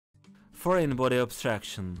Foreign body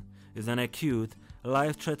obstruction is an acute,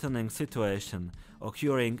 life-threatening situation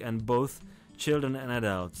occurring in both children and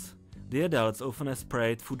adults. The adults often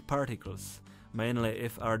aspirate food particles, mainly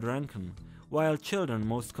if are drunken, while children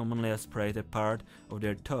most commonly aspirate a part of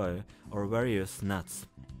their toy or various nuts.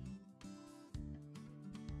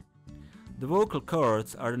 The vocal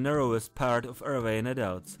cords are the narrowest part of airway in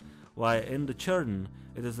adults, while in the children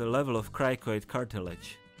it is a level of cricoid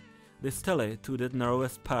cartilage. Distally to that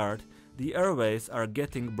narrowest part, the airways are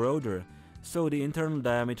getting broader, so the internal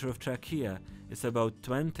diameter of trachea is about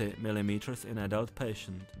 20 mm in adult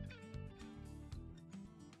patient.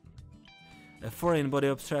 A foreign body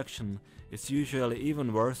obstruction is usually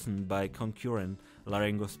even worsened by concurrent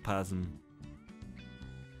laryngospasm.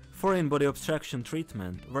 Foreign body obstruction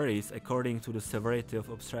treatment varies according to the severity of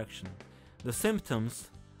obstruction. The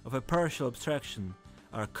symptoms of a partial obstruction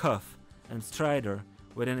are cough and stridor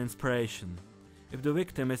with an inspiration. If the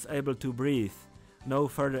victim is able to breathe, no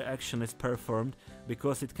further action is performed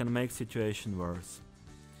because it can make situation worse.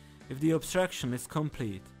 If the obstruction is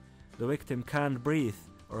complete, the victim can't breathe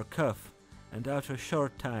or cough and after a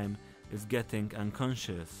short time is getting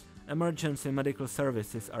unconscious. Emergency medical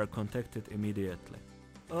services are contacted immediately.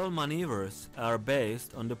 All maneuvers are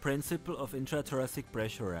based on the principle of intrathoracic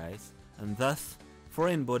pressure rise, and thus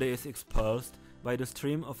foreign body is expulsed by the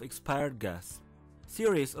stream of expired gas.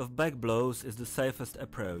 Series of back blows is the safest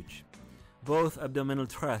approach. Both abdominal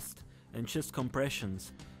thrust and chest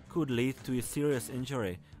compressions could lead to a serious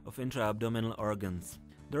injury of intra-abdominal organs.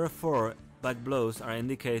 Therefore, back blows are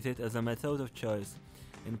indicated as a method of choice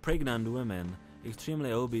in pregnant women,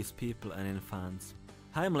 extremely obese people and infants.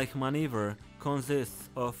 Heimlich maneuver consists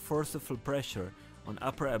of forceful pressure on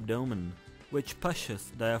upper abdomen, which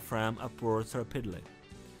pushes diaphragm upwards rapidly.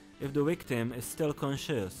 If the victim is still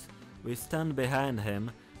conscious, we stand behind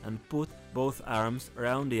him and put both arms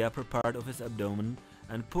around the upper part of his abdomen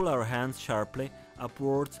and pull our hands sharply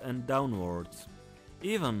upwards and downwards.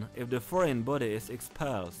 Even if the foreign body is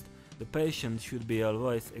expulsed, the patient should be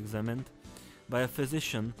always examined by a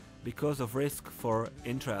physician because of risk for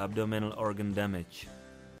intra-abdominal organ damage.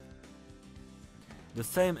 The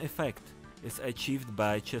same effect is achieved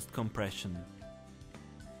by chest compression.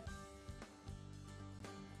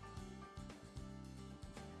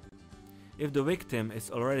 If the victim is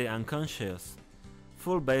already unconscious,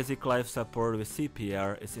 full basic life support with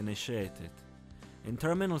CPR is initiated. In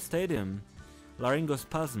terminal stadium,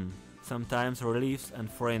 laryngospasm sometimes relieves and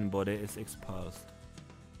foreign body is expulsed.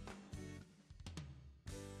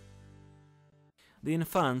 The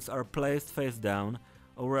infants are placed face down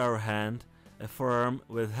over our hand, a forearm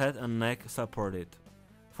with head and neck supported.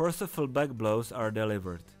 Forceful back blows are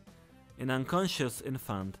delivered. In unconscious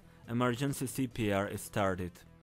infant, emergency CPR is started.